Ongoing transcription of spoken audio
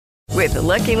With the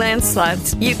Lucky Land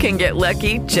Slots, you can get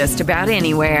lucky just about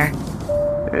anywhere.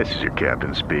 This is your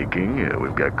captain speaking.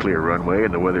 We've got clear runway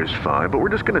and the weather's fine, but we're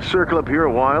just going to circle up here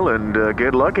a while and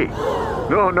get lucky.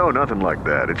 No, nothing like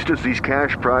that. It's just these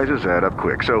cash prizes add up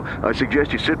quick. So I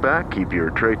suggest you sit back, keep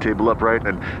your tray table upright,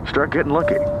 and start getting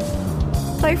lucky.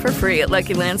 Play for free at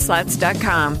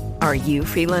LuckyLandSlots.com. Are you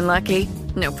feeling lucky?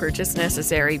 No purchase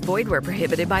necessary. Void where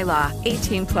prohibited by law.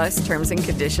 18 plus terms and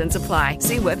conditions apply.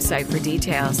 See website for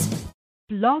details.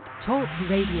 Blog Talk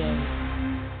Radio.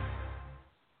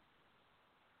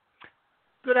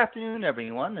 Good afternoon,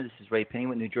 everyone. This is Ray Penny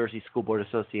with New Jersey School Board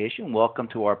Association. Welcome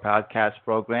to our podcast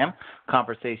program,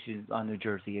 Conversations on New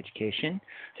Jersey Education.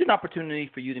 It's an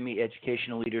opportunity for you to meet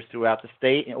educational leaders throughout the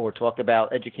state or talk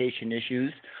about education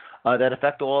issues that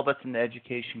affect all of us in the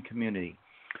education community.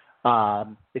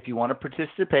 If you want to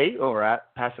participate or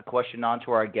pass a question on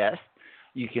to our guest,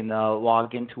 you can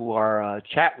log into our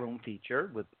chat room feature.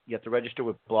 You have to register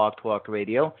with Blog Talk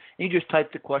Radio, and you just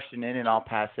type the question in, and I'll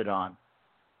pass it on.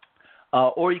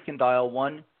 Or you can dial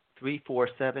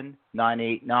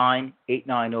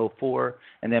 1-347-989-8904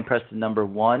 and then press the number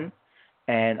 1,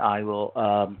 and I will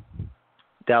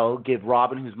that'll give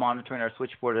Robin, who's monitoring our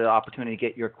switchboard, an opportunity to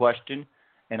get your question,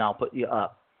 and I'll put you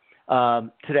up.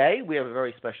 Today we have a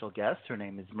very special guest. Her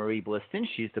name is Marie Blistan.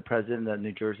 She's the president of the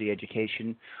New Jersey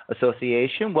Education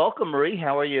Association. Welcome, Marie.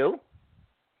 How are you?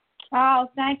 Oh,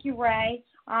 thank you, Ray.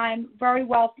 I'm very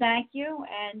well, thank you,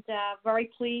 and very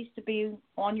pleased to be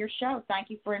on your show. Thank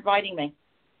you for inviting me.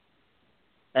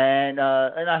 And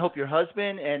I hope your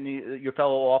husband and your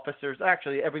fellow officers,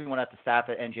 actually everyone at the staff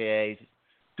at NJEA, is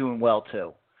doing well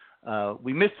too.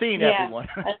 We miss seeing everyone.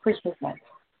 I appreciate that.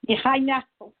 Yeah, I know.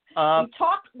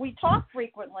 We talk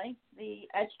frequently. The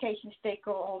education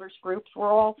stakeholders groups,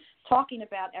 we're all talking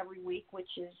about every week,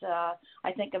 which is,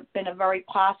 I think, been a very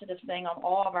positive thing on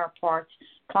all of our parts,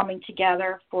 coming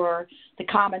together for the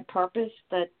common purpose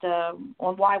that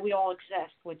on why we all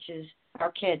exist, which is our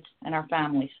kids and our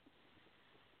families.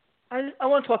 I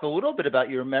want to talk a little bit about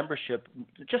your membership,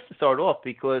 just to start off,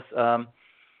 because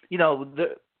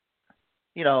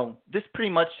this pretty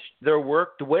much their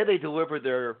work, the way they deliver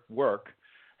their work,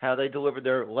 how they deliver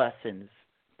their lessons,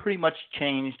 pretty much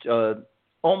changed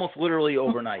almost literally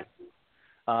overnight.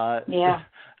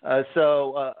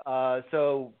 So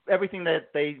everything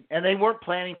that they weren't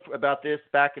planning about this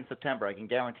back in September, I can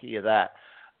guarantee you that.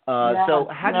 So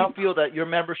how do you feel that your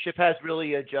membership has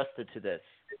really adjusted to this?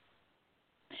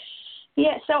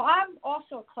 Yeah, so I'm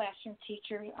also a classroom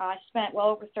teacher. I spent well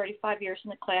over 35 years in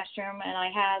the classroom, and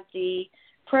I had the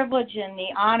privilege and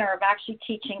the honor of actually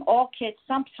teaching all kids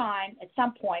at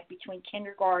some point between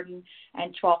kindergarten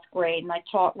and 12th grade, and I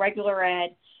taught regular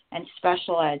ed and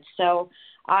special ed. So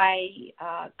I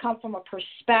come from a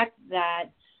perspective that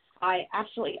I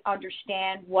absolutely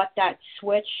understand what that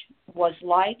switch was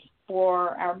like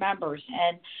for our members.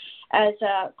 And as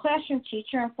a classroom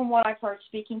teacher, and from what I've heard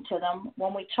speaking to them,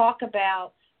 when we talk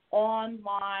about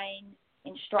online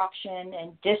instruction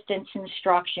and distance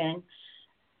instruction,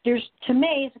 to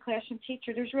me, as a classroom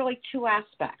teacher, there's really two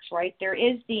aspects, right? There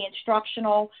is the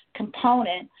instructional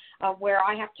component of where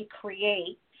I have to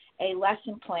create a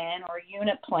lesson plan or a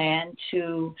unit plan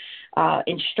to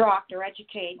instruct or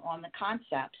educate on the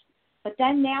concepts. But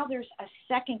then now there's a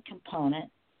second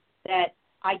component that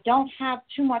I don't have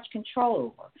too much control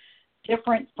over,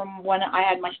 different from when I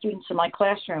had my students in my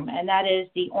classroom, and that is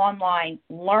the online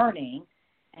learning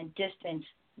and distance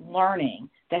learning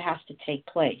that has to take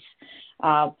place.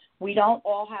 We don't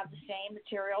all have the same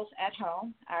materials at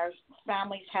home. Our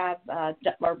families have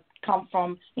or come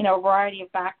from a variety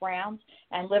of backgrounds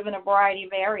and live in a variety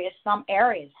of areas. Some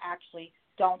areas actually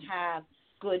don't have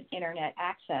good internet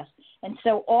access, and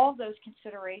so all those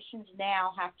considerations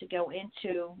now have to go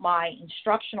into my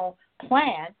instructional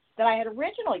plan that I had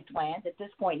originally planned at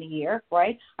this point in the year,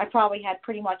 right? I probably had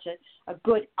pretty much a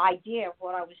good idea of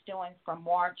what I was doing from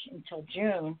March until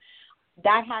June.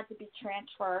 That had to be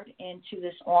transferred into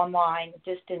this online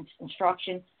distance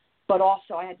instruction, but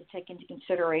also I had to take into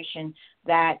consideration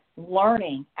that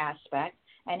learning aspect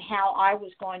and how I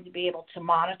was going to be able to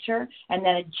monitor and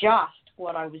then adjust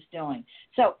what I was doing.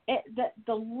 So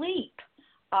the leap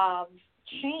of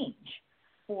change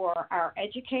for our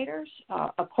educators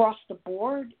across the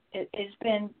board has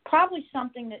been probably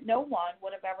something that no one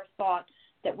would have ever thought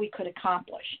that we could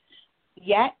accomplish.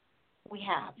 Yet we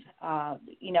have.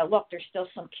 Look, there's still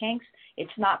some kinks.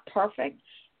 It's not perfect.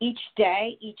 Each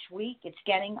day, each week, it's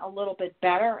getting a little bit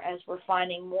better as we're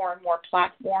finding more and more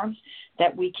platforms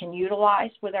that we can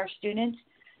utilize with our students.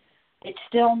 It's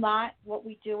still not what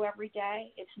we do every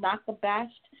day. It's not the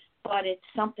best, but it's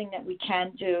something that we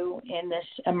can do in this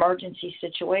emergency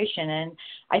situation. And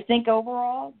I think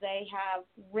overall they have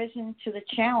risen to the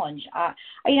challenge.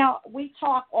 We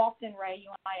talk often, Ray, you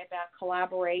and I, about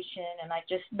collaboration, and I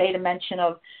just made a mention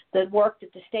of the work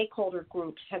that the stakeholder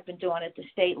groups have been doing at the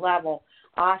state level,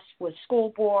 us with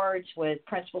school boards, with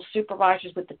principal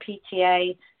supervisors, with the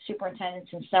PTA, superintendents,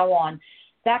 and so on.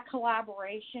 That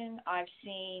collaboration I've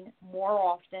seen more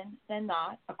often than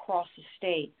not across the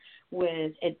state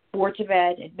with boards of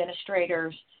ed,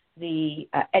 administrators, the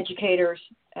educators,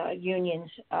 unions,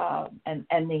 and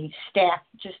the staff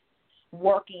just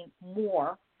working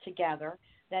more together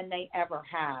than they ever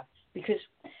have. Because,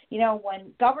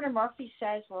 when Governor Murphy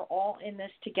says we're all in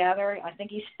this together, I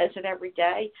think he says it every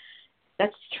day,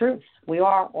 that's the truth. We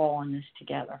are all in this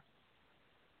together.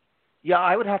 Yeah,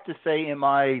 I would have to say in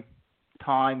my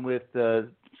time with the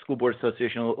School Board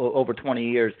Association over 20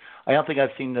 years, I don't think I've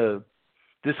seen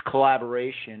this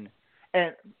collaboration,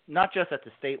 and not just at the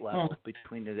state level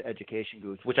between the education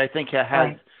groups, which I think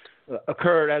has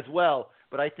occurred as well,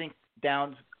 but I think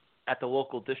down at the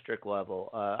local district level,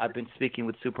 I've been speaking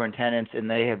with superintendents, and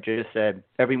they have just said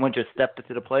everyone just stepped up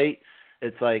to the plate.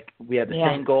 It's like we have the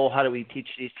same goal. How do we teach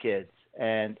these kids?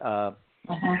 And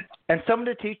and some of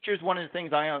the teachers, one of the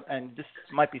things and this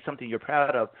might be something you're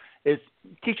proud of, is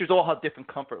teachers all have different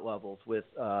comfort levels with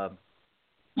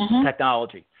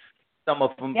technology. Some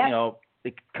of them,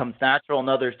 it comes natural, and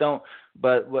others don't.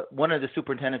 But what one of the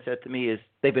superintendents said to me is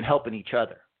they've been helping each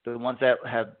other. The ones that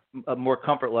have a more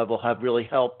comfort level have really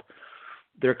helped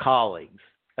their colleagues.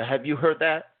 Have you heard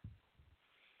that?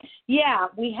 Yeah,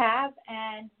 we have,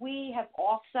 and we have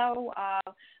also,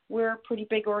 we're a pretty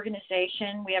big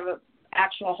organization. We have a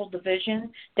whole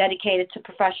division dedicated to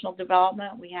professional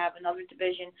development. We have another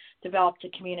division developed to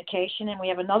communication, and we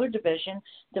have another division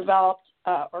developed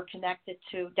or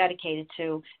dedicated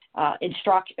to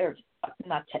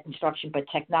but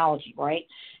technology, right?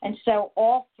 And so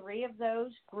all three of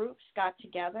those groups got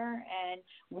together, and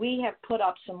we have put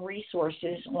up some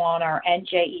resources on our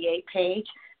NJEA page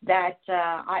that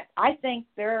I think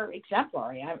they're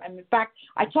exemplary. In fact,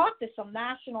 I talked to the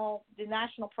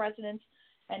national presidents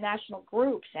and national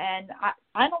groups, and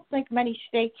I don't think many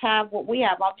states have what we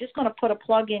have. I'm just going to put a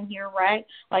plug in here, right?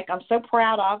 Like I'm so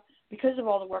proud of, because of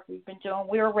all the work we've been doing.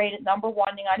 We are rated #1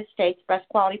 in the United States, best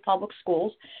quality public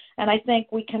schools, and I think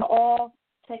we can all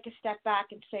take a step back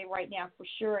and say right now for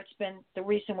sure it's been the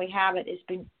reason we have it has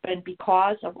been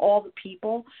because of all the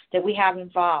people that we have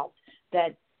involved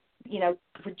that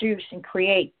produce and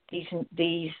create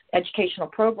these educational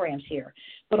programs here.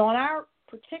 But on our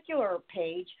particular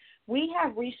page, we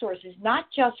have resources not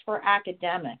just for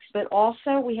academics, but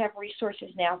also we have resources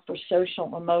now for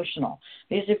social emotional.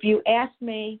 Because if you ask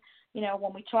me,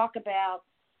 when we talk about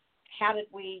how did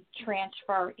we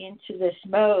transfer into this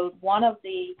mode, one of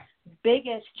the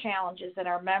biggest challenges that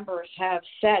our members have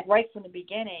said right from the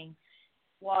beginning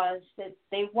was that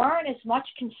they weren't as much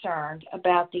concerned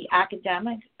about the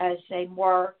academic as they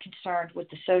were concerned with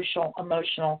the social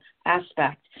emotional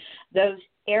aspect. Those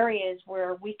areas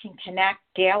where we can connect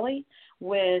daily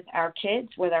with our kids,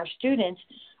 with our students,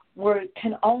 we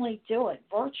can only do it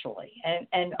virtually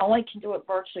and only can do it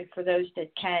virtually for those that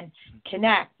can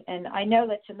connect. And I know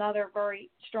that's another very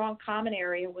strong common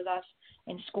area with us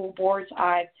in school boards.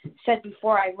 I've said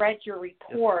before, I read your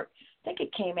report, I think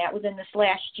it came out within this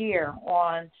last year,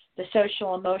 on the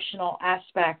social emotional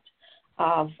aspect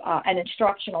of and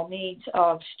instructional needs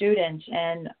of students.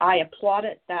 And I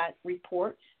applauded that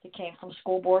report that came from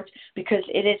school boards because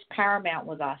it is paramount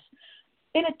with us.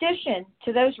 In addition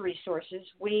to those resources,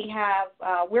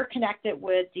 we're connected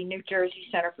with the New Jersey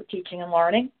Center for Teaching and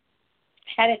Learning,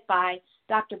 headed by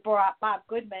Dr. Bob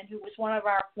Goodman, who was one of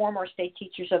our former State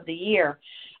Teachers of the Year.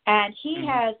 And he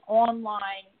has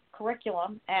online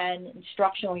curriculum and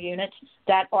instructional units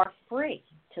that are free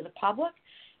to the public.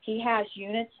 He has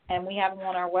units, and we have them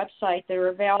on our website, that are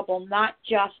available not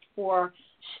just for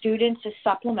students as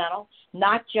supplemental,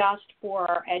 not just for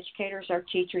our educators, our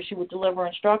teachers who would deliver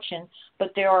instruction,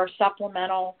 but there are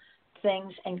supplemental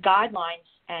things and guidelines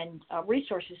and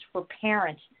resources for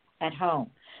parents at home.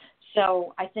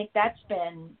 So I think that's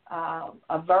been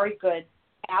a very good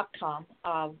outcome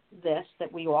of this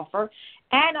that we offer.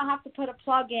 And I'll have to put a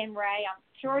plug in, Ray. I'm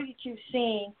sure that you've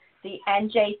seen the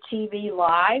NJTV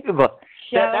Live show.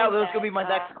 That was going to be my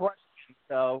next question.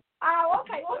 So. Oh,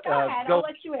 okay. Well, go ahead. I'll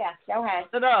let you ask. Go ahead.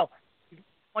 No.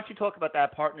 Why don't you talk about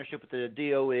that partnership with the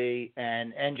DOE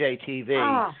and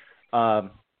NJTV?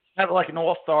 Have like an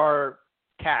all-star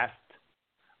cast.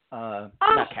 Not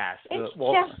cast. It's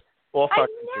all-star. I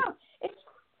know.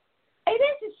 It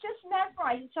is. It's just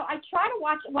mesmerizing. So I try to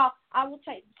watch it. Well, I will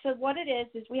tell you. So what it is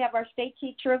we have our state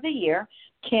teacher of the year,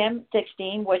 Kim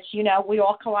Dickstein, which, we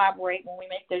all collaborate when we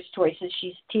make those choices.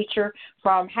 She's a teacher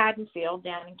from Haddonfield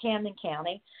down in Camden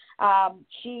County.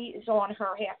 She is on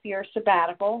her half-year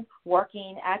sabbatical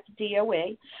working at the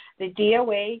DOE. The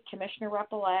DOE, Commissioner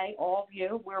Repoulet, all of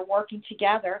you, we're working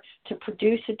together to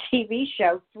produce a TV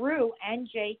show through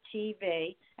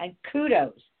NJTV, and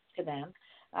kudos to them.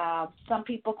 Some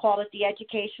people call it the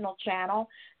educational channel.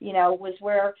 Was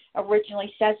where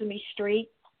originally Sesame Street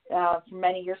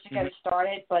many years ago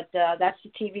started, but that's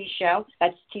the TV show.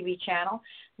 That's the TV channel.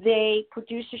 They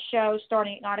produce a show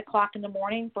starting at 9 o'clock in the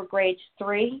morning for grades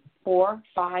 3, 4,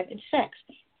 5, and 6.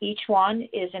 Each one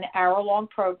is an hour-long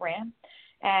program,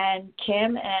 and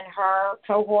Kim and her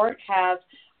cohort have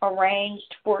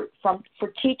arranged for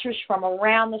teachers from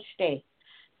around the state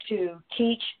to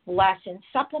teach lessons,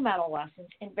 supplemental lessons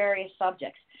in various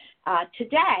subjects.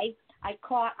 Today, I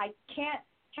can't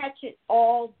catch it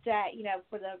all day,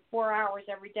 for the 4 hours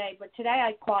every day, but today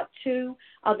I caught 2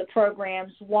 of the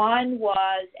programs. One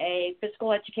was a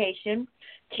physical education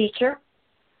teacher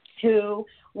who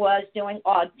was doing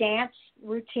a dance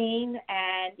routine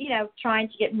and, trying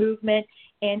to get movement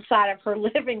inside of her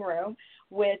living room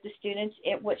with the students.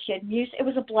 It was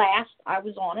a blast. I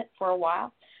was on it for a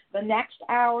while. The next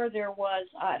hour, there was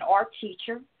an art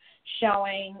teacher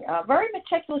showing very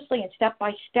meticulously and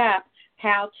step-by-step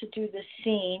how to do the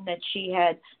scene that she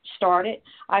had started.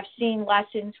 I've seen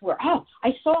lessons where,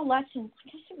 I saw a lesson, I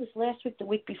guess it was last week, the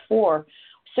week before,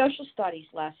 social studies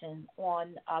lesson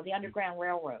on the Underground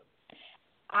Railroad.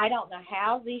 I don't know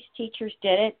how these teachers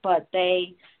did it, but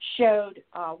they showed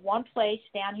one place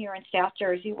down here in South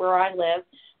Jersey where I live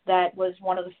that was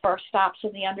one of the first stops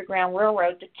of the Underground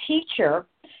Railroad. The teacher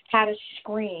had a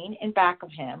screen in back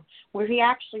of him where he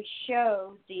actually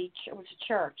showed it was a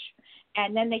church.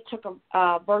 And then they took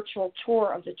a virtual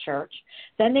tour of the church.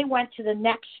 Then they went to the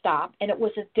next stop, and it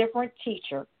was a different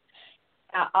teacher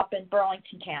up in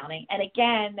Burlington County. And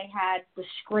again, they had the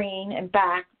screen in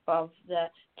back of the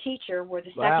teacher where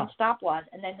the second stop was.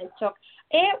 And then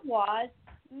it was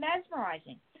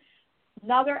mesmerizing.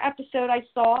 Another episode I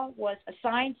saw was a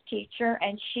science teacher,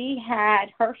 and she had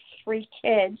her 3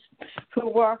 kids who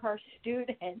were her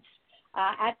students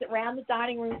around the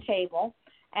dining room table.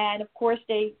 And of course,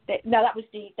 that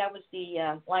was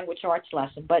the language arts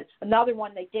lesson. But another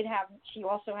one they did have. She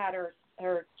also had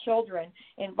her children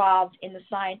involved in the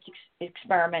science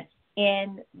experiment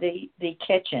in the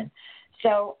kitchen.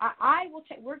 So I will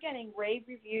say we're getting rave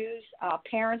reviews.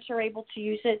 Parents are able to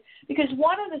use it because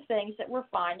one of the things that we're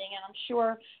finding, and I'm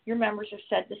sure your members have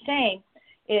said the same,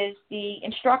 is the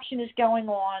instruction is going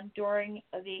on during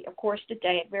the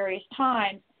day at various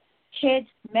times. Kids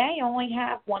may only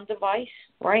have one device,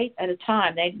 right, at a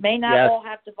time. They may not all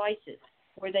have devices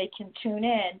where they can tune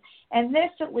in. And this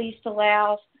at least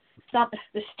allows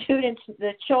the students,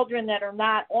 the children that are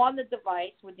not on the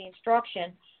device with the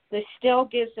instruction, this still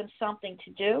gives them something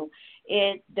to do.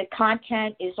 The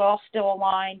content is all still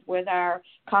aligned with our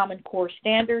Common Core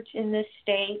standards in this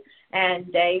state, and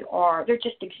they're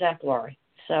just exemplary.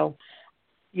 So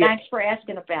thanks for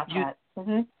asking about that.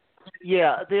 Mm-hmm.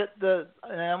 Yeah,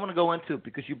 and I want to go into it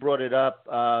because you brought it up.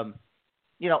 I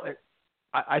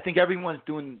think everyone's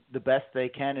doing the best they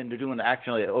can, and they're doing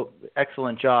actually an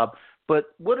excellent job. But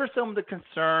what are some of the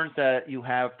concerns that you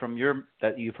have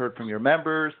that you've heard from your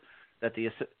members, that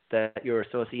your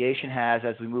association has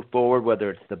as we move forward? Whether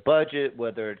it's the budget,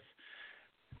 whether it's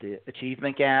the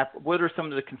achievement gap, what are some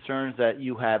of the concerns that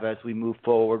you have as we move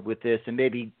forward with this, and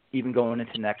maybe even going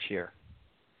into next year?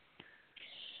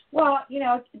 Well,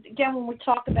 again, when we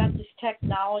talk about this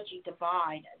technology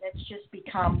divide, that's just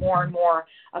become more and more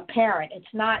apparent. It's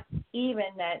not even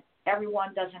that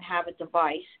everyone doesn't have a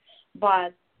device,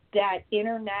 but that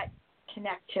internet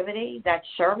connectivity, that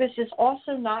service is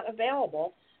also not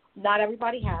available. Not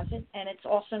everybody has it, and it's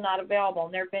also not available.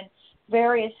 And there have been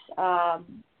various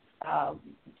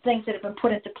things that have been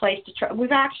put into place to try.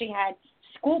 We've actually had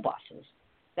school buses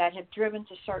that have driven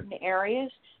to certain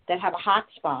areas that have a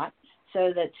hotspot,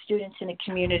 so that students in the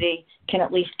community can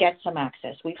at least get some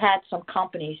access. We've had some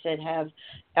companies that have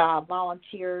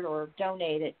volunteered or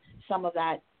donated some of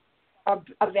that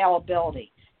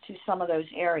availability to some of those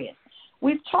areas.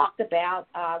 We've talked about,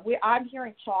 I'm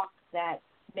hearing talk that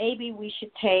maybe we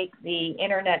should take the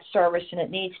internet service and it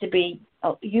needs to be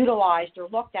utilized or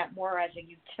looked at more as a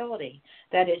utility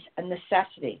that is a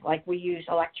necessity, like we use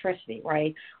electricity,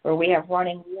 right, or we have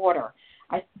running water.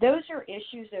 Those are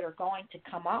issues that are going to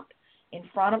come up. in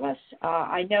front of us.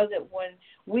 I know that when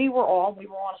we were on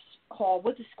a call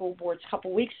with the school boards a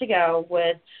couple weeks ago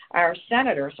with our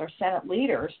senators, our Senate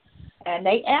leaders, and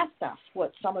they asked us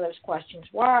what some of those questions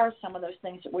were, some of those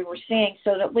things that we were seeing,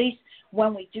 so that at least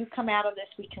when we do come out of this,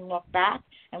 we can look back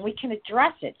and we can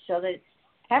address it so that,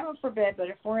 heaven forbid, but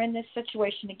if we're in this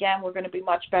situation again, we're going to be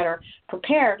much better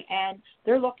prepared. And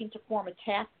they're looking to form a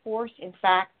task force, in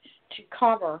fact, to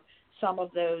cover some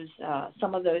of those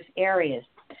areas.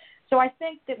 So I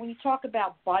think that when you talk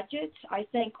about budgets, I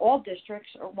think all districts,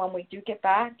 or when we do get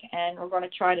back, and we're going to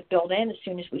try to build in as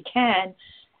soon as we can,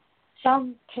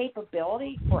 some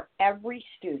capability for every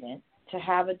student to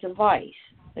have a device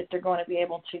that they're going to be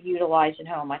able to utilize at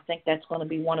home. I think that's going to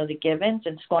be one of the givens,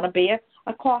 and it's going to be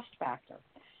a cost factor.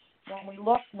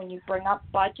 When you bring up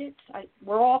budgets,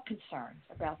 we're all concerned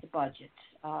about the budgets.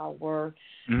 We're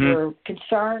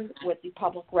concerned with the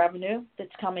public revenue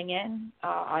that's coming in.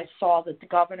 I saw that the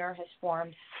governor has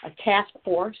formed a task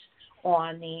force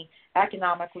on the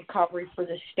economic recovery for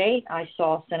the state. I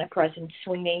saw Senate President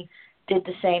Sweeney did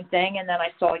the same thing, and then I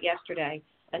saw yesterday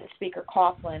that Speaker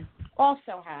Coughlin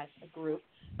also has a group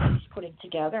that he's putting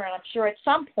together, and I'm sure at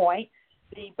some point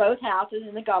both houses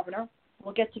and the governor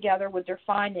will get together with their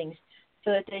findings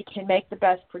so that they can make the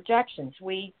best projections.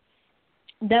 We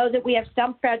know that we have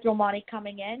some federal money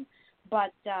coming in,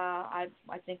 but I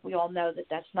think we all know that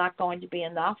that's not going to be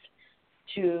enough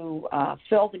to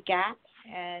fill the gap,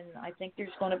 and I think there's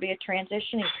going to be a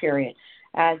transitioning period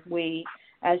as we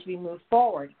move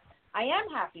forward. I am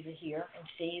happy to hear and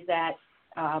see that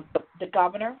the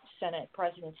governor, Senate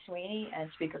President Sweeney,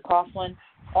 and Speaker Coughlin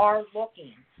are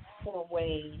looking for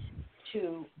ways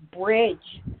to bridge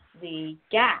the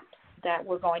gap that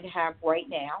we're going to have right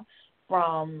now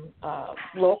from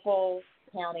local,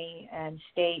 county, and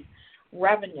state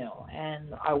revenue.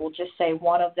 And I will just say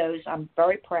one of those, I'm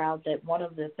very proud that one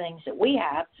of the things that we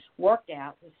have worked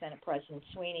out with Senate President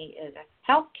Sweeney is a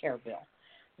health care bill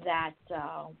that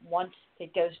once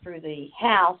it goes through the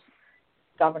House,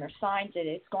 governor signs it,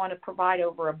 it's going to provide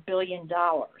over $1 billion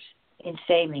in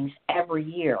savings every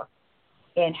year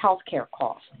in health care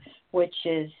costs, which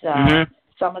is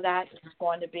some of that is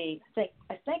going to be,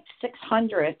 I think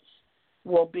 600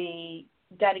 will be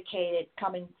dedicated,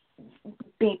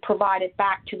 being provided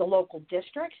back to the local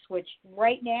districts, which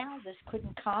right now this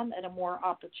couldn't come at a more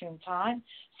opportune time.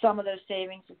 Some of those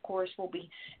savings, of course, will be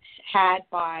had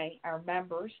by our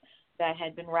members that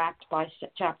had been wrapped by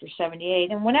Chapter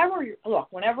 78. And whenever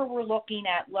we're looking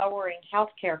at lowering health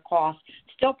care costs,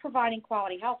 still providing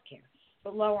quality health care,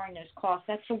 but lowering those costs,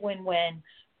 that's a win-win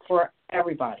for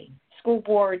everybody, school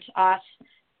boards, us,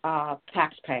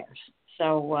 taxpayers.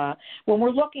 So when we're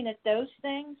looking at those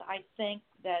things, I think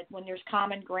that when there's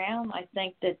common ground, I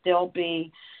think that there'll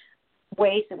be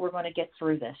ways that we're going to get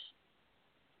through this.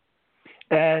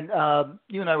 And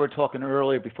you and I were talking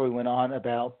earlier before we went on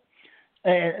about,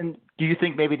 and do you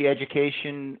think maybe the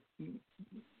education,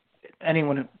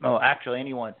 anyone,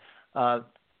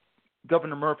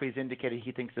 Governor Murphy has indicated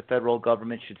he thinks the federal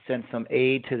government should send some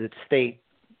aid to the state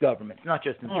governments, not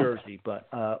just New Jersey, but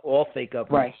all state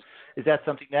governments. Right. Is that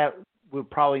something that we'll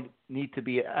probably need to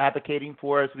be advocating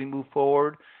for as we move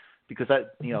forward? Because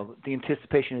the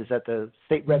anticipation is that the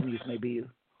state revenues may be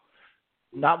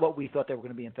not what we thought they were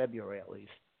going to be in February, at least.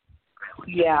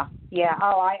 Yeah.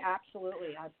 Oh, I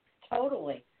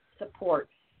totally support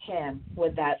him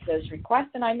with those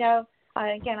requests, and I know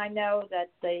that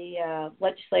the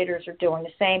legislators are doing the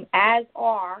same, as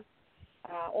are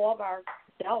all of our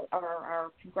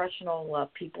congressional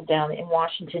people down in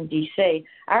Washington, D.C.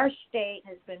 Our state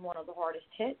has been one of the hardest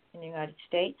hit in the United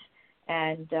States,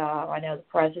 and I know the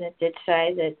president did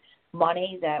say that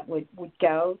money that would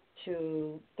go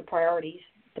to the priority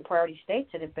states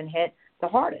that have been hit the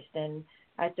hardest, and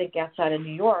I think outside of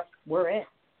New York, we're it.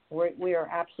 We are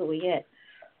absolutely it.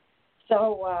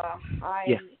 So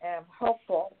I am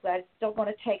hopeful that it's still going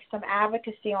to take some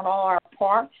advocacy on all our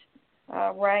parts,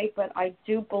 Ray, but I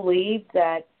do believe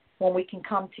that when we can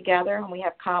come together and we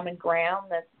have common ground,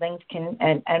 that things can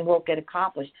and will get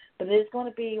accomplished. But it is going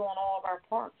to be on all of our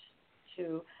parts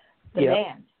to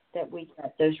demand that we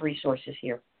get those resources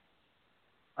here.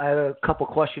 I have a couple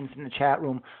questions in the chat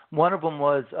room. One of them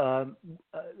was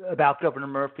about Governor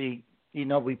Murphy.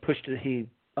 We pushed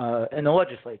in the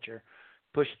legislature,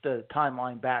 pushed the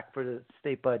timeline back for the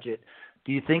state budget.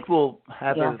 Do you think we'll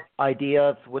have an idea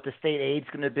of what the state aid's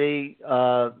going to be?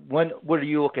 What are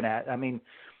you looking at? I mean,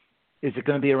 is it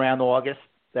going to be around August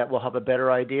that we'll have a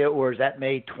better idea, or is that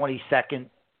May 22nd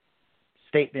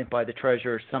statement by the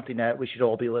treasurer something that we should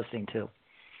all be listening to?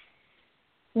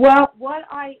 Well, what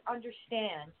I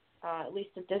understand at least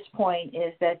at this point,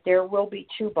 is that there will be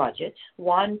two budgets.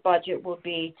 One budget will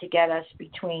be to get us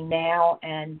between now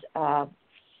and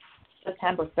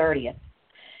September 30th.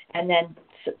 And then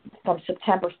from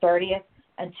September 30th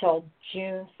until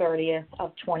June 30th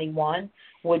of 21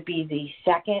 would be the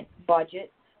second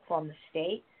budget from the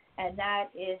state. And that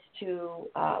is to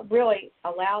really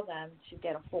allow them to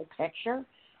get a full picture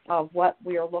of what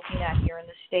we are looking at here in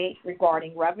the state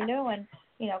regarding revenue. And,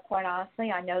 quite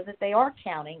honestly, I know that they are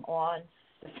counting on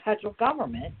the federal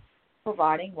government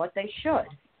providing what they should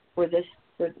for the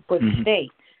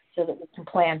state so that we can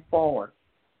plan forward.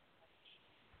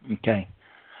 Okay.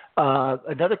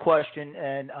 Another question,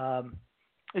 and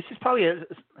this is probably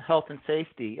health and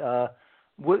safety.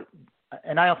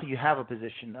 And I don't think you have a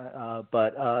position,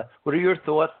 but what are your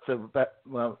thoughts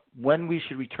about when we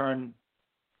should return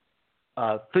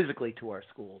physically to our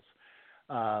schools?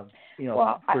 For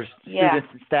students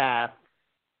and staff.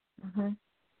 Mm-hmm.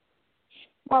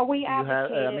 Well, we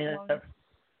advocated.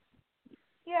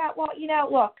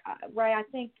 Look, Ray, I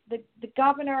think the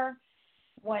governor,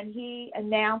 when he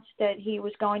announced that he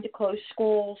was going to close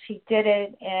schools, he did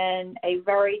it in a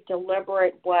very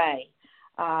deliberate way.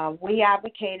 We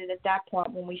advocated at that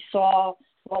point when we saw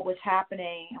what was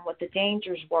happening and what the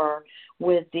dangers were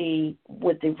with the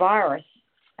virus.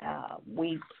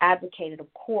 We advocated,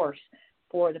 of course,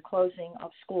 for the closing of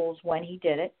schools when he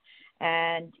did it,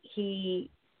 and he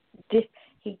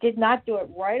did not do it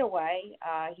right away.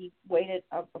 He waited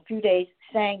a few days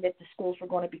saying that the schools were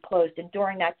going to be closed, and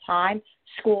during that time,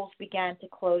 schools began to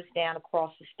close down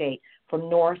across the state from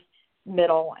north,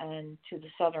 middle, and to the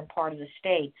southern part of the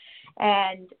state.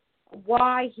 And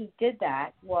why he did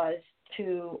that was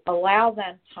to allow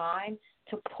them time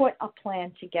to put a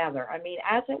plan together. I mean,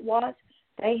 as it was,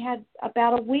 they had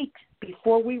about a week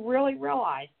before we really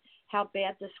realized how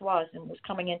bad this was and was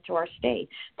coming into our state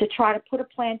to try to put a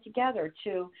plan together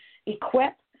to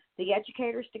equip the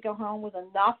educators to go home with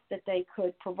enough that they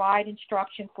could provide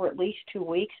instruction for at least 2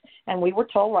 weeks. And we were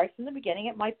told right from the beginning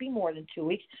it might be more than 2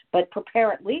 weeks, but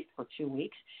prepare at least for 2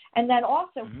 weeks. And then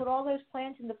also put all those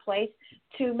plans into place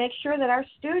to make sure that our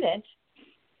students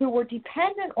who were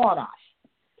dependent on us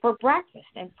for breakfast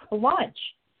and for lunch,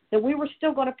 that we were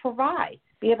still going to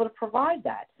be able to provide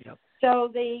that. Yep.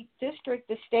 So the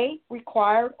state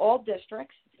required all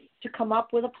districts to come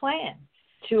up with a plan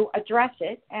to address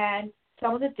it. And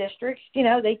some of the districts,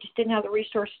 they just didn't have the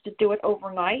resources to do it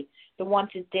overnight. The ones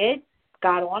that did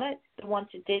got on it. The ones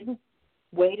that didn't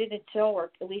waited until, or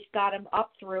at least got him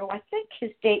up through, I think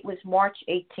his date was March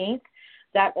 18th,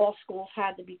 that all schools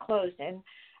had to be closed.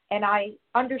 And I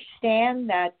understand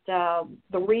that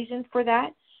the reason for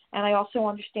that, and I also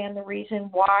understand the reason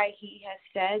why he has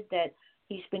said that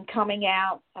he's been coming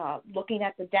out, looking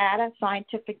at the data,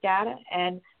 scientific data,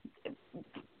 and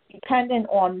dependent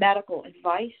on medical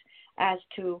advice as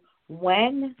to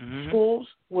when schools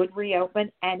would reopen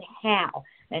and how.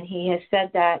 And he has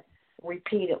said that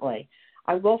repeatedly.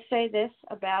 I will say this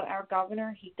about our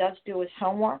governor. He does do his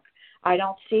homework. I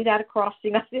don't see that across the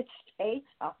United States.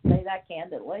 I'll say that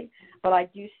candidly. But I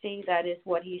do see that is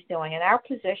what he's doing. And our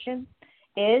position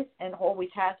is, and always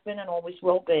has been and always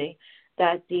will be,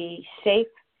 that the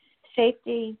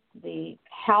safety, the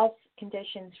health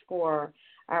conditions for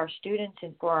our students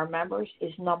and for our members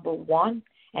is number one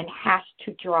and has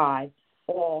to drive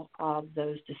all of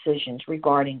those decisions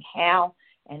regarding how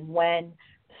and when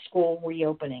school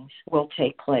reopenings will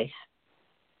take place.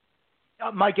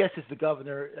 My guess is the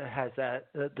governor has that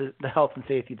the health and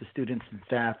safety of the students and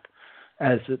staff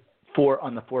as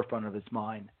on the forefront of his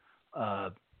mind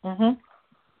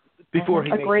before he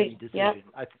makes any decision.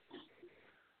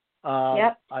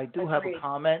 Yep. I do have a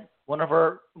comment. One of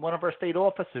our state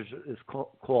officers is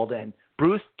called in.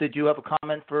 Bruce, did you have a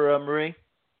comment for Marie?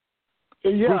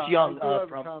 Yeah, Bruce Young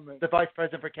from the Vice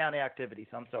President for County Activities.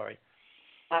 I'm sorry.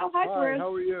 Oh, hi, Bruce.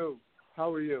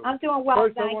 How are you? I'm doing well,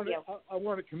 First, thank you. I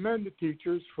want to commend the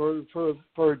teachers for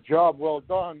a job well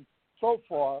done so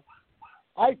far.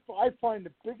 I find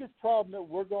the biggest problem that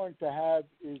we're going to have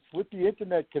is with the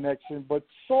internet connection, but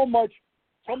so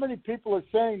many people are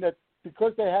saying that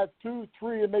because they have 2,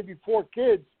 3, and maybe 4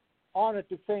 kids on at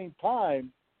the same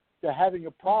time, they're having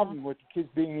a problem with the kids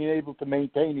being able to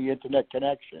maintain the internet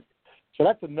connection. So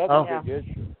that's another big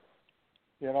issue.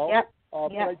 Yep.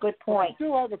 Good point. I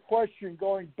do have a question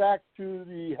going back to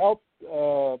the health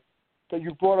that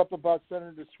you brought up about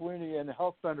Senator Sweeney and the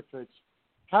health benefits.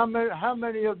 How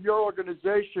many of your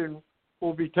organization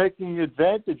will be taking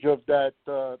advantage of that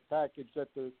package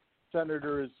that the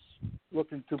senator is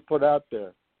looking to put out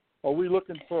there? Are we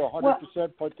looking for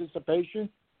 100% participation?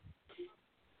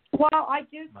 Well, I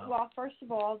do. Well, first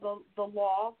of all, the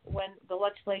law, when the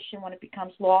legislation, when it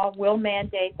becomes law, will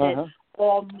mandate that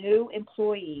all new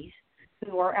employees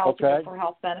who are eligible for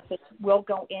health benefits will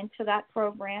go into that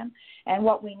program. And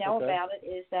what we know about it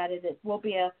is that it will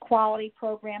be a quality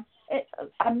program. It's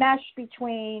a mesh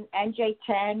between NJ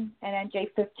 10 and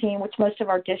NJ 15, which most of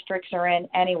our districts are in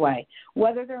anyway.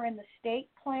 Whether they're in the state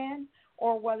plan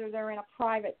or whether they're in a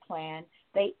private plan,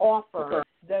 they offer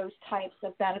those types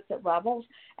of benefit levels.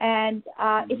 And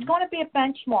it's going to be a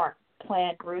benchmark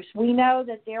plan, Bruce. We know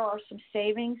that there are some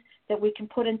savings that we can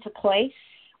put into place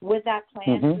with that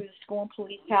plan through the school and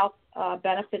police health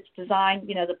benefits design,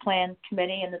 the plan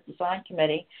committee and the design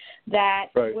committee, that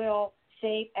will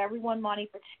save everyone money,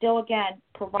 but still, again,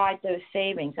 provide those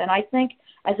savings. And I think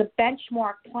as a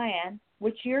benchmark plan,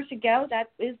 which years ago,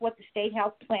 that is what the state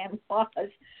health plan was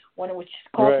when it was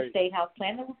called the state health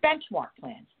plan. There were benchmark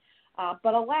plans,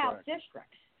 but allowed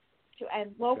districts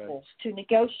and locals to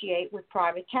negotiate with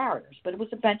private carriers. But it was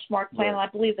a benchmark plan, and I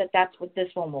believe that that's what this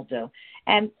one will do.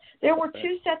 And there were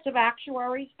two sets of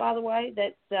actuaries, by the way,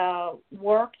 that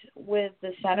worked with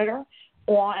the senator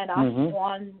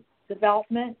on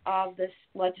development of this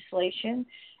legislation,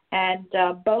 and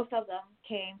both of them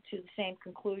came to the same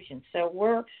conclusion. So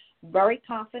we're very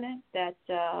confident that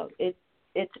it's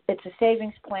a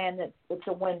savings plan, that it's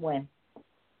a win-win.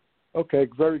 Okay,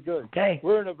 very good. Okay.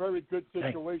 We're in a very good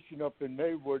situation up in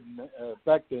Maywood and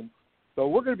Beckton. So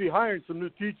we're going to be hiring some new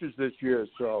teachers this year.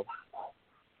 So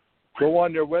go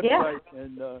on their website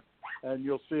and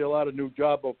you'll see a lot of new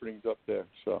job openings up there.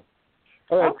 So,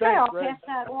 all right. Okay, thanks, I'll Ray. pass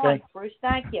that on, Bruce.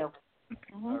 Thank you.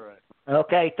 All right.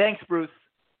 Okay, thanks, Bruce.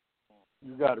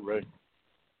 You got it, Ray.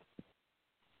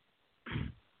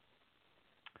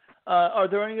 Are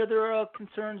there any other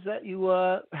concerns that you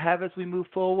have as we move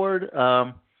forward?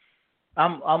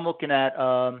 I'm looking at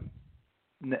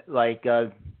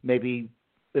maybe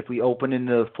if we open in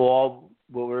the fall,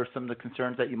 what were some of the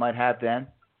concerns that you might have then?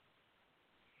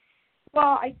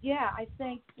 Well, I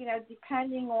think,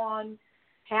 depending on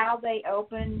how they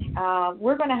open,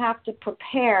 we're going to have to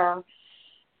prepare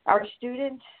our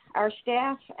students, our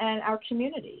staff, and our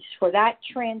communities for that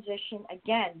transition.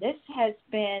 Again, this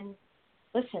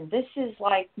is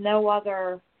like no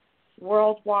other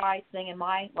worldwide thing in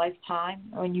my lifetime,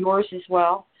 and yours as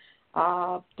well.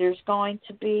 There's going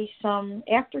to be some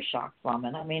aftershock from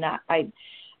it. I mean,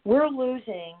 we're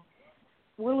losing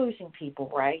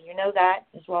people, right? You know that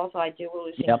as well as I do. We're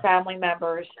losing family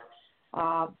members.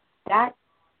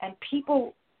 And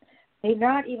people, they're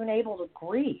not even able to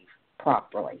grieve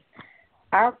properly.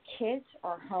 Our kids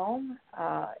are home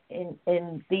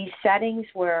in these settings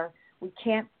where we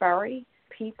can't bury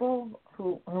people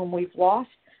whom we've lost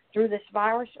through this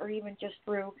virus or even just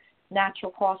through natural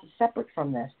causes separate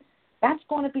from this. That's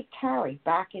going to be carried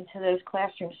back into those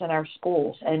classrooms in our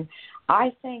schools. And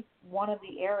I think one of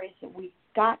the areas that we've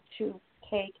got to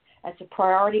take as a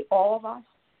priority, all of us,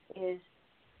 is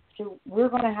we're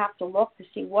going to have to look to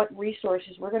see what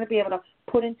resources we're going to be able to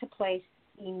put into place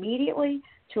immediately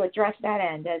to address that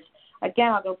end. As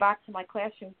again, I'll go back to my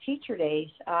classroom teacher days.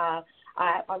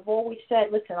 I've always said,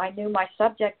 listen, I knew my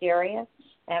subject area,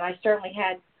 and I certainly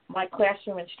had my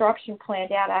classroom instruction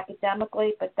planned out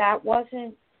academically, but that was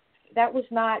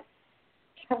not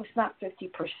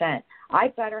 50%. I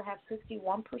better have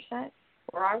 51%,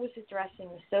 where I was addressing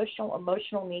the social,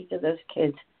 emotional needs of those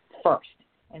kids first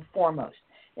and foremost.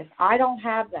 If I don't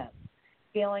have them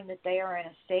feeling that they are in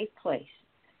a safe place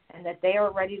and that they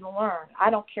are ready to learn, I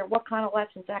don't care what kind of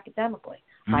lessons academically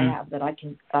I have that I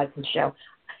can show.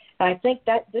 And I think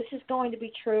that this is going to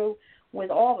be true with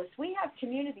all of us. We have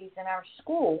communities in our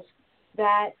schools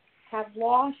that have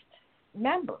lost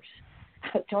members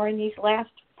during these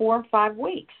last 4 or 5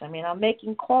 weeks. I mean, I'm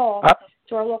making calls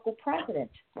to our local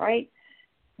president, right?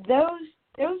 Those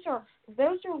are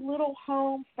little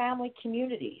home family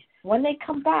communities. When they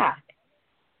come back,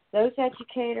 those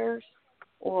educators,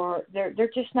 or they're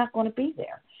just not going to be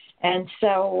there. And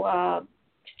so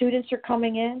students are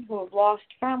coming in who have lost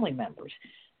family members.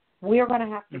 We are going to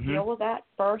have to deal with that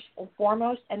first and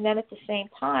foremost, and then at the same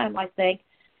time, I think,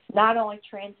 not only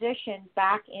transition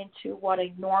back into what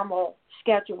a normal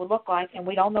schedule would look like, and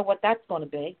we don't know what that's going to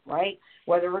be, right?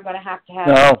 Whether we're going to have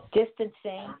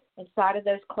distancing inside of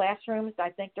those classrooms. I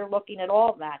think they're looking at all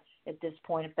of that at this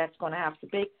point, if that's going to have to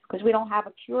be, because we don't have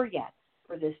a cure yet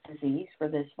for this disease, for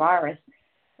this virus.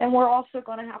 And we're also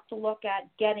going to have to look at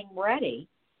getting ready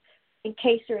in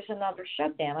case there's another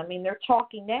shutdown. I mean, they're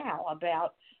talking now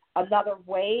about another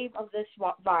wave of this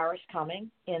virus coming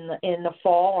in the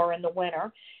fall or in the winter.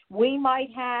 We might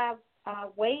have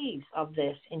waves of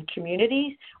this in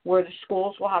communities where the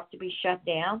schools will have to be shut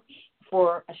down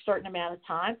for a certain amount of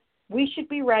time, we should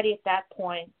be ready at that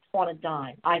point on a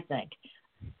dime, I think.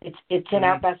 It's in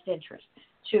our best interest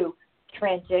to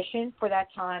transition for that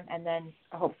time and then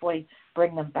hopefully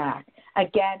bring them back.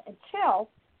 Again, until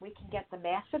we can get the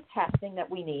massive testing that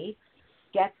we need,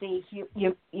 get the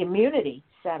immunity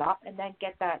set up, and then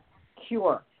get that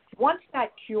cure. Once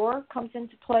that cure comes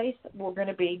into place, we're going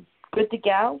to be good to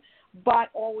go, but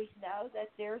always know that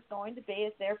there's going to be,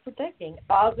 as they're predicting,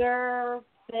 other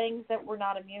things that we're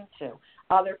not immune to,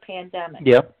 other pandemics.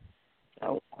 Yep.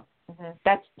 So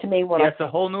that's, to me, what it's a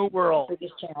whole new world. The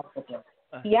biggest challenge to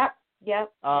do.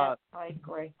 Yep, I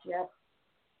agree. Yep.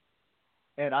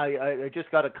 And I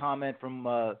just got a comment from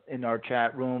in our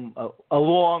chat room, a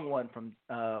long one from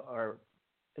our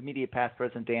immediate past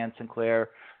President Dan Sinclair,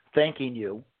 thanking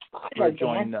you for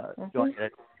joining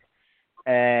it.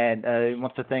 And he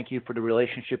wants to thank you for the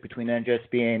relationship between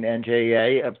NJSBA and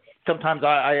NJEA. Sometimes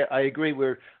I agree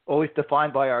we're always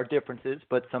defined by our differences,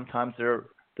 but sometimes there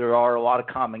are a lot of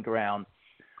common ground.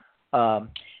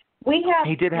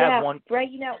 He did have one. Right,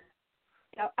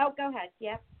 go ahead.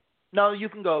 Yeah. No, you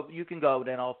can go.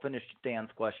 Then I'll finish Dan's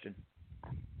question.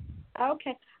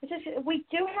 Okay. We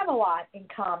do have a lot in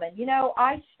common.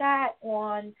 I sat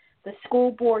on the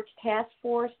school board's task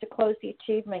force to close the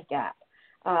achievement gap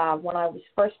when I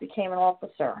first became an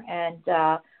officer, and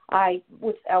I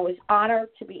was honored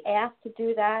to be asked to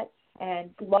do that and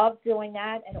loved doing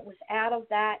that. And it was out of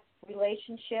that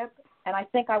relationship, and I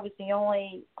think I was the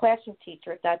only classroom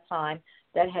teacher at that time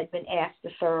that had been asked to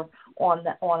serve on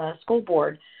a school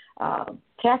board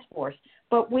task force.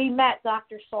 But we met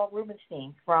Dr. Saul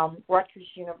Rubenstein from Rutgers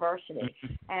University,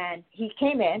 and he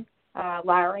came in,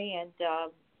 Larry, and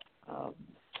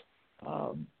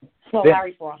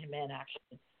Larry brought him in,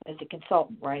 actually, as a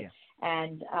consultant, right? Yeah.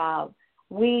 And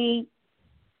we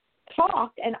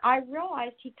talked, and I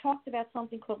realized he talked about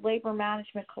something called labor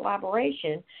management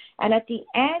collaboration, and at the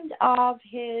end of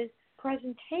his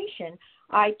presentation,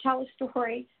 I tell a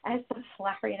story, as does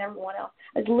Larry and everyone else.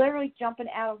 I was literally jumping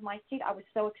out of my seat. I was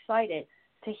so excited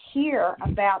to hear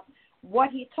about what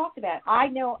he talked about. I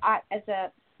know as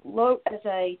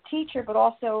a teacher, but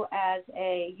also as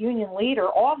a union leader,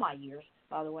 all my years,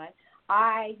 by the way,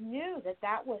 I knew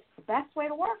that was the best way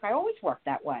to work. I always worked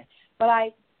that way. But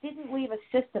I didn't leave a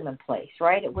system in place,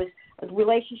 right? It was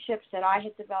relationships that I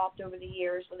had developed over the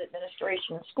years with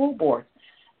administration and school boards.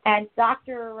 And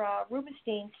Dr.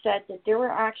 Rubenstein said that there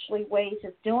were actually ways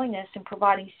of doing this and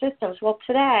providing systems. Well,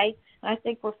 today, and I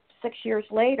think we're 6 years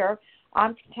later,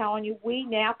 I'm telling you, we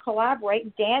now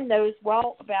collaborate. Dan knows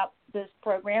well about this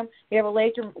program. We have a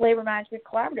labor management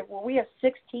collaborative where we have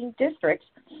 16 districts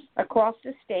across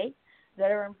the state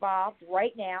that are involved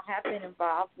right now, have been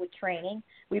involved with training.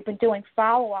 We've been doing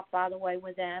follow-up, by the way,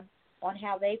 with them on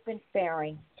how they've been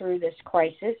faring through this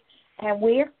crisis. And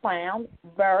we have found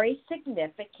very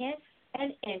significant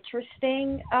and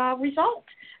interesting results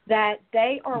that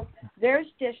those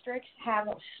districts have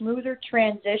a smoother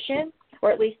transition,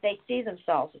 or at least they see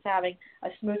themselves as having a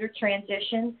smoother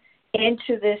transition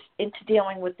into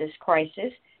dealing with this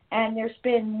crisis. And there's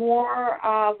been more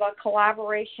of a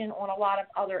collaboration on a lot of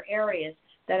other areas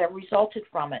that have resulted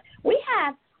from it. We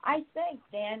have, I think,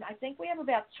 Dan, we have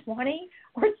about 20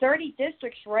 or 30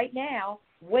 districts right now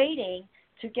waiting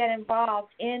to get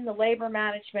involved in the labor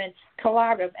management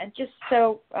collaborative. And just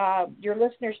so your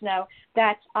listeners know,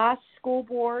 that's us, school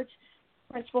boards,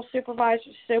 Principal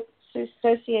Supervisors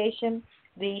Association,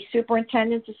 the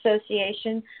Superintendents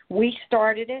Association. We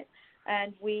started it,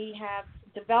 and we have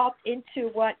developed into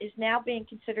what is now being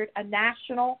considered a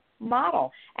national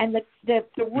model. And the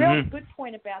real good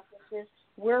point about this is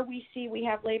where we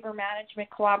have labor management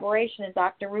collaboration, and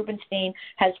Dr. Rubenstein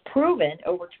has proven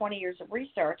over 20 years of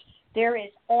research, there is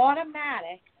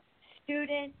automatic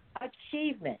student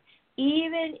achievement,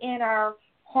 even in our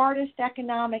hardest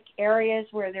economic areas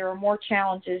where there are more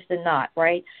challenges than not,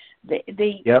 right?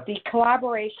 The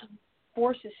collaboration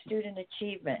forces student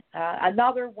achievement.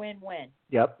 Another win-win.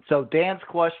 Yep. So Dan's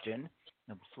question,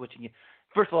 I'm switching you.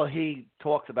 First of all, he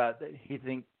talks about he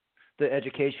thinks the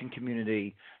education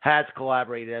community has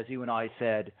collaborated, as you and I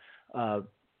said,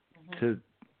 to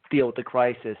deal with the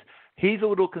crisis. He's a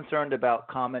little concerned about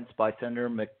comments by Senator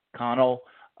McConnell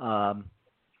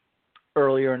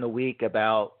earlier in the week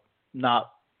about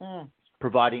not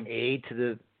providing aid to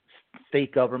the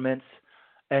state governments,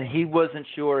 and he wasn't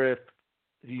sure if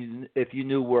you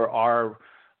knew where our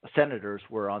senators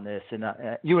were on this. And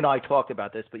you and I talked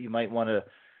about this, but you might want to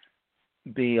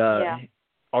be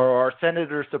are our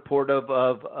senators supportive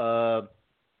of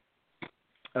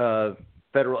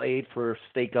federal aid for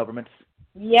state governments?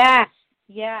 Yes.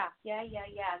 Yeah.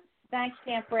 Thanks,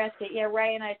 Dan Brasket. Yeah,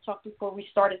 Ray and I talked before we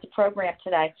started the program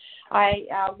today.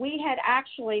 We had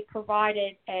actually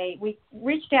we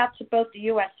reached out to both the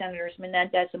U.S. Senators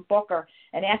Menendez and Booker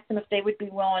and asked them if they would be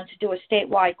willing to do a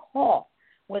statewide call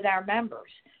with our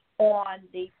members on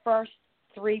the first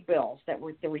three bills that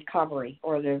were the recovery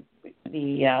or the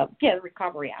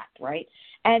Recovery Act, right?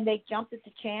 And they jumped at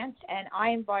the chance, and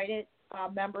I invited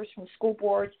members from school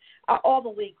boards, all the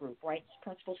league group, right,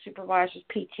 principals, supervisors,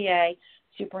 PTA,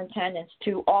 superintendents,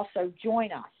 to also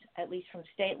join us, at least from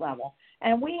state level.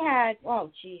 And we had,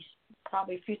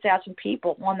 probably a few thousand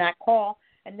people on that call,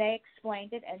 and they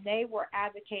explained it, and they were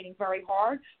advocating very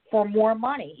hard for more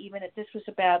money, even if this was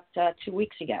about 2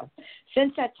 weeks ago.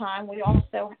 Since that time, we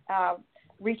also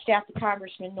reached out to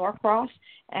Congressman Norcross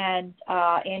and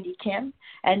Andy Kim,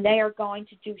 and they are going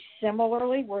to do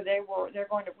similarly, where they're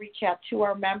going to reach out to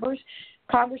our members.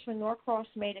 Congressman Norcross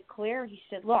made it clear. He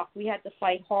said, look, we had to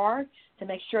fight hard to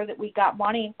make sure that we got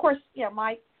money. And of course,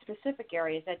 my specific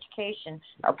area is education,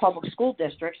 our public school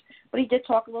districts, but he did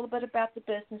talk a little bit about the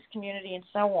business community and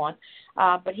so on.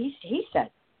 But he said,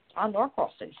 John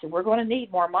Norcross said, he said, we're going to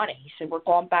need more money. He said, we're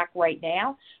going back right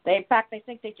now. In fact, I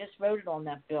think they just voted on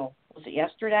that bill. Was it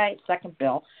yesterday? Second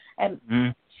bill. And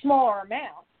smaller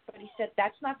amount. But he said,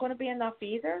 that's not going to be enough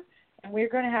either. And we're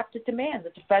going to have to demand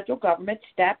that the federal government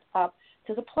step up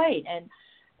to the plate. And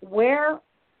where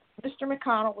Mr.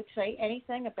 McConnell would say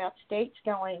anything about states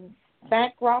going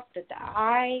bankrupt, that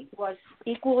I was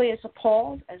equally as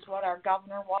appalled as what our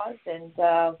governor was. And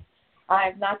I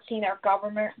have not seen our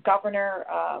governor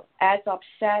as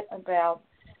upset about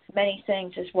many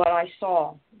things as what I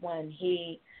saw when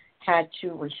he had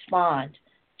to respond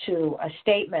to a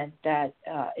statement that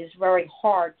is very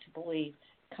hard to believe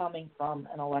coming from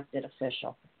an elected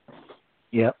official.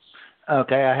 Yep.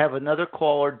 Okay, I have another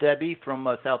caller, Debbie from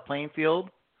South Plainfield.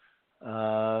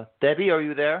 Debbie, are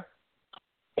you there?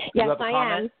 Yes, I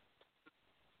am.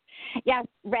 Yes,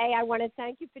 Ray, I want to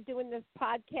thank you for doing this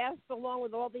podcast along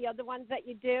with all the other ones that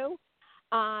you do.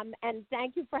 And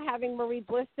thank you for having Marie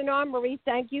Blistan on. Marie,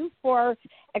 thank you for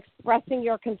expressing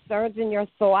your concerns and your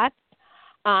thoughts.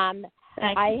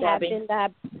 I have been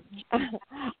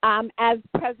as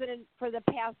president for the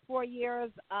past 4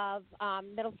 years of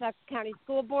Middlesex County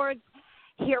School Boards,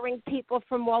 hearing people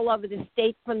from all over the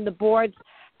state from the boards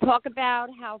talk about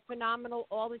how phenomenal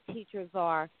all the teachers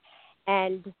are.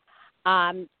 And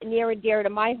near and dear to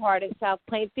my heart is South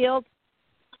Plainfield.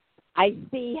 I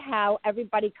see how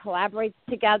everybody collaborates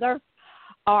together.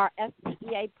 Our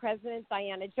NJEA President,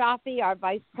 Diana Jaffe, our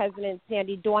Vice President,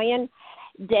 Sandy Doyen,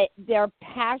 their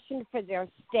passion for their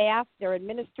staff, their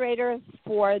administrators,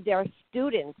 for their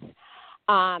students.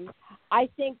 I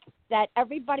think that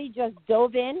everybody just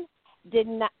dove in, did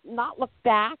not look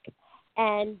back,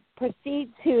 and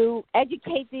proceed to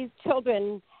educate these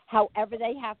children however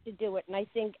they have to do it. And I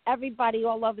think everybody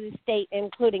all over the state,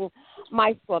 including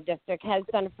my school district, has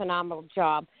done a phenomenal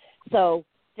job. So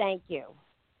thank you.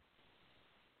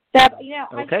 Deb,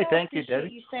 okay, thank you, Debbie.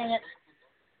 You saying it.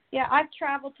 Yeah, I've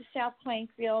traveled to South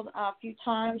Plainfield a few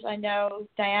times. I know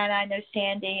Diana, I know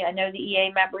Sandy, I know the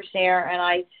EA members there, and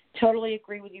I totally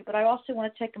agree with you. But I also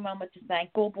want to take a moment to thank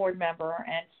school board member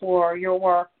and for your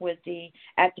work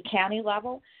at the county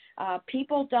level.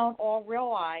 People don't all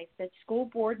realize that school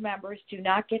board members do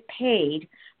not get paid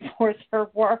for their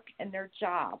work and their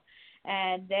job.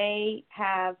 And they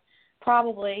have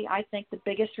probably, I think, the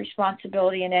biggest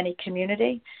responsibility in any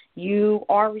community. You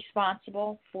are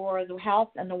responsible for the health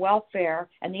and the welfare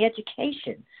and the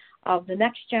education of the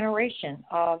next generation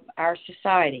of our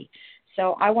society.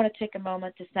 So I want to take a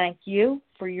moment to thank you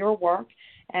for your work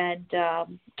and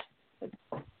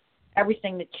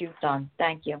everything that you've done.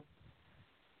 Thank you.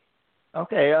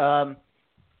 Okay.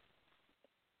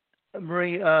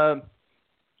 Marie,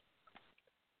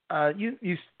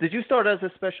 did you start as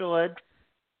a special ed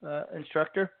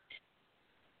instructor?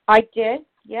 I did.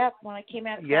 Yep. When I came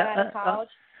out of college,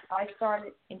 I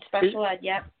started in special ed.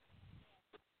 Yep.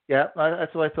 Yeah,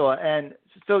 that's what I thought. And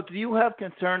so, do you have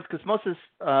concerns? Because most of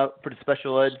for the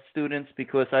special ed students,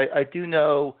 because I do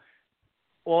know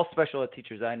all special ed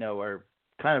teachers I know are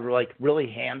kind of like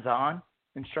really hands-on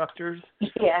instructors.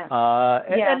 Yeah.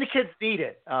 And the kids need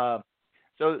it.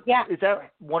 So, is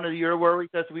that one of your worries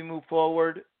as we move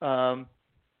forward?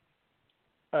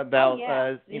 About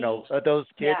those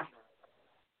kids.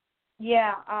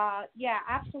 Yeah,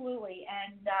 absolutely.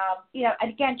 And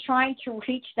and again, trying to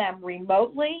reach them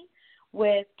remotely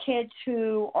with kids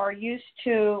who are used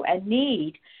to and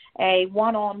need a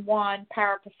one-on-one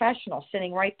paraprofessional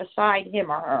sitting right beside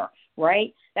him or her.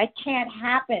 Right? That can't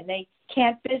happen. They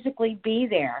can't physically be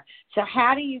there. So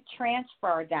how do you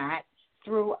transfer that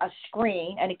through a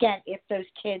screen, and again, if those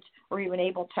kids are even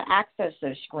able to access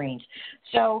those screens.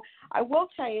 So I will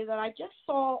tell you that I just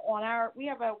saw we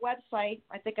have a website,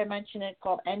 I think I mentioned it,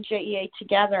 called NJEA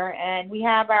Together, and we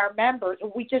have our members,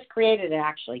 we just created it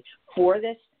actually for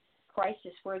this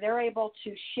crisis, where they're able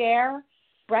to share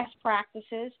best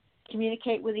practices,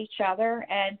 communicate with each other,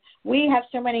 and we have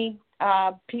so many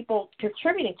people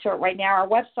contributing to it right now. Our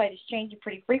website is changing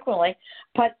pretty frequently,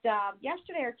 but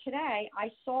yesterday or today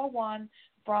I saw one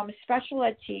from a special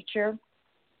ed teacher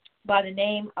by the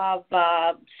name of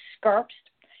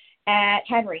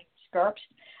Henry Skirps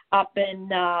up in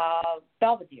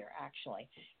Belvedere, actually,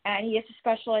 and he is a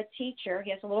special ed teacher. He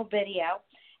has a little video,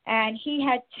 and he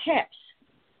had tips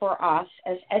for us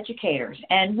as educators,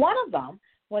 and one of them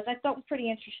I thought was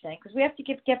pretty interesting, because we have to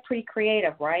get pretty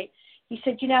creative, right? He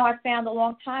said, I found a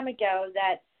long time ago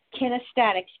that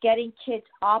kinesthetics, getting kids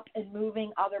up and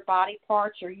moving other body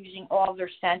parts or using all of their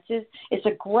senses, is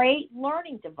a great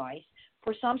learning device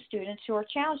for some students who are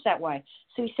challenged that way.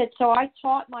 So he said, so I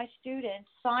taught my students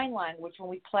sign language when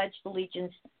we pledged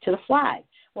allegiance to the flag.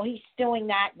 Well, he's doing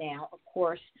that now, of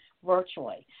course,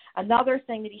 virtually. Another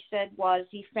thing that he said was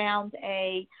he found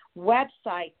a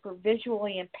website for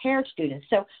visually impaired students.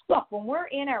 So, look, when we're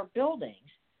in our buildings,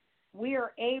 we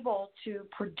are able to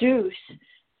produce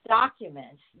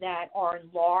documents that are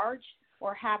enlarged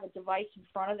or have a device in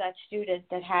front of that student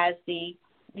that has the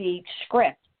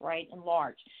script, right,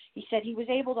 enlarged. He said he was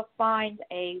able to find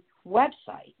a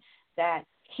website that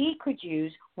he could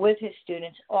use with his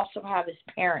students, also have his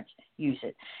parents use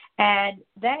it. And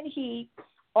then he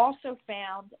also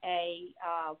found a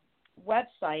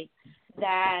website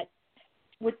that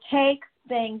would take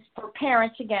things for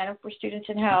parents, again, and for students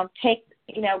at home, take,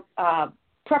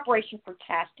 preparation for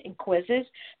tests and quizzes.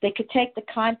 They could take the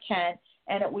content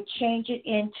and it would change it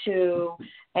into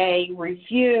a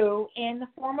review in the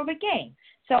form of a game.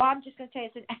 So I'm just going to tell you,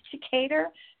 as an educator,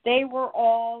 they were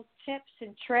all tips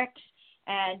and tricks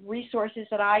and resources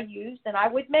that I used, and I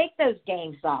would make those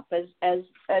games up,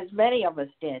 as many of us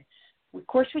did. Of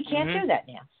course, we can't do that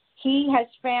now. He has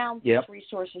found these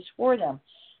resources for them.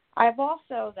 I've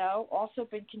also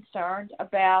been concerned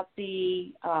about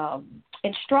the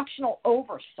instructional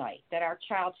oversight that our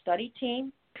child study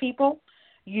team people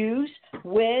use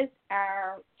with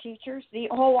our teachers, the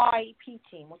whole IEP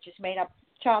team, which is made up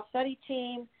child study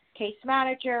team, case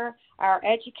manager, our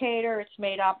educator. It's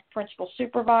made up principal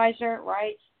supervisor,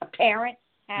 right, a parent,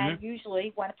 and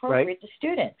usually, when appropriate, the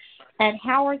student. And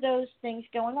how are those things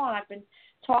going on? I've been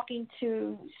talking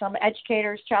to some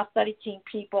educators, child study team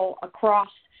people across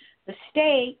the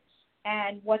state,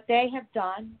 and what they have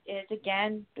done is,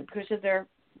 again, because of their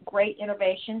great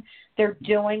innovation, they're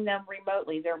doing them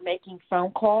remotely. They're making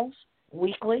phone calls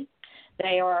weekly.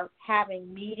 They are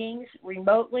having meetings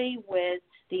remotely with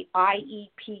the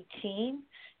IEP team,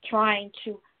 trying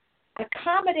to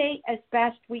accommodate as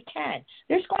best we can.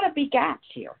 There's going to be gaps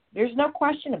here. There's no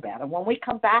question about it. When we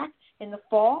come back in the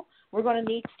fall, we're going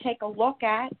to need to take a look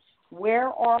at where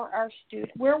are our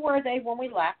students, where were they when we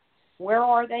left, where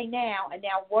are they now, and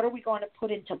now what are we going to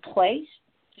put into place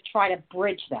to try to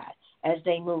bridge that as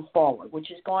they move forward,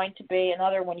 which is going to be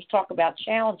another, when you talk about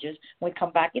challenges, when we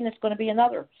come back in, it's going to be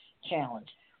another challenge.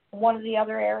 One of the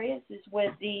other areas is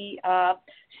with the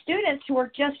students who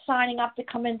are just signing up to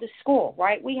come into school,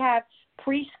 right? We have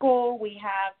preschool, we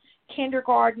have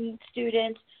kindergarten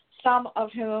students, some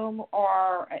of whom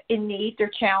are in need.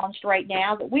 They're challenged right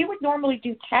now that we would normally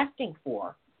do testing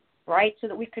for, right, so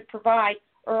that we could provide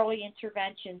early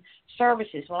intervention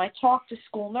services. When I talked to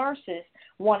school nurses,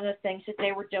 one of the things that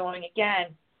they were doing,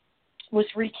 again, was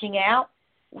reaching out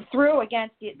through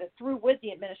with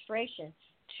the administration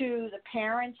to the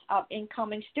parents of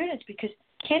incoming students, because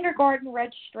kindergarten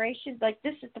registration, like,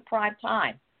 this is the prime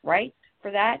time, right,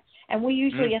 for that. And we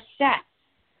usually assess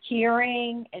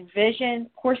hearing and vision.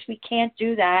 Of course, we can't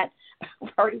do that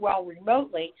very well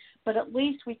remotely, but at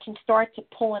least we can start to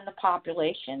pull in the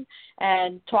population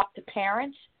and talk to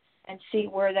parents and see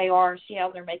where they are, see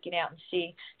how they're making out, and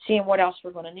seeing what else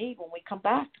we're going to need when we come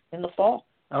back in the fall.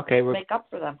 Okay, make up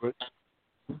for them.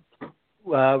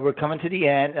 We're coming to the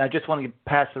end. I just want to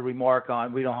pass a remark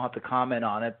on. We don't have to comment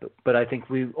on it, but I think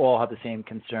we all have the same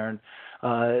concern.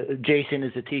 Jason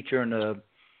is a teacher in the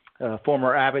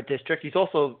former Abbott district. He's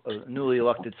also a newly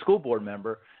elected school board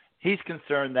member. He's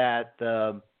concerned that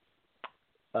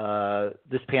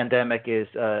this pandemic is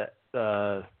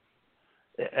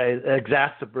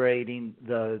exacerbating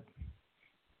the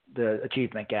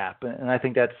achievement gap, and I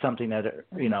think that's something that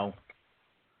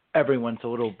everyone's a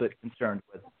little bit concerned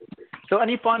with. So,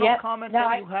 any final comments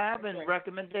you have and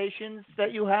recommendations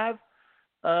that you have,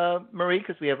 Marie?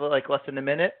 Because we have less than a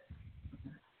minute.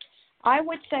 I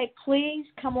would say please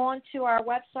come on to our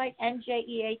website,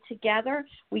 NJEA Together.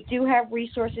 We do have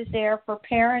resources there for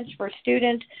parents, for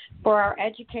students, for our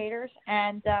educators.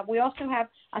 And we also have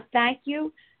a thank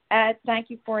you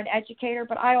for an educator.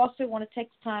 But I also want to take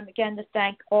the time, again, to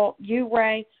thank all you,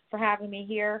 Ray, for having me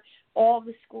here, all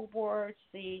the school boards,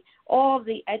 all of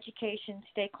the education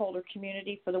stakeholder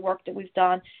community for the work that we've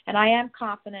done. And I am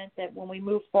confident that when we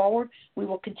move forward, we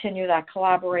will continue that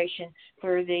collaboration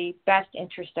for the best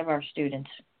interest of our students.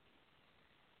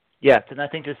 Yes, and I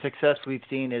think the success we've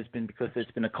seen has been because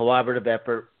it's been a collaborative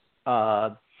effort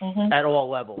at all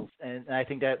levels. And I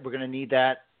think that we're going to need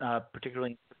that,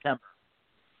 particularly in September.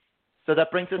 So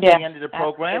that brings us to the end of the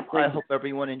program. Absolutely. I hope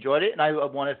everyone enjoyed it, and I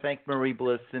want to thank Marie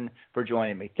Blistan for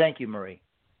joining me. Thank you, Marie.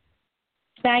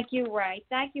 Thank you, Ray.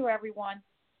 Thank you, everyone.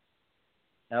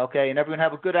 Okay, and everyone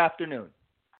have a good afternoon.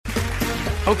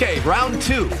 Okay, round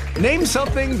 2. Name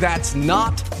something that's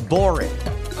not boring.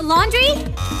 A laundry?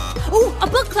 Ooh, a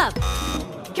book club.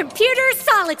 Computer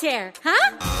solitaire,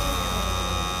 huh?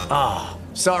 Ah,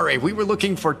 sorry, we were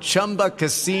looking for Chumba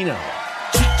Casino.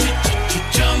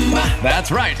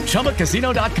 That's right.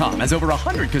 ChumbaCasino.com has over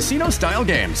 100 casino-style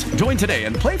games. Join today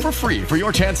and play for free for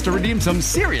your chance to redeem some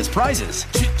serious prizes.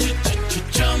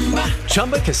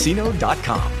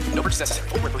 ChumbaCasino.com. No purchase necessary.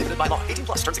 Void where prohibited by law. 18+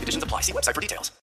 terms and conditions apply. See website for details.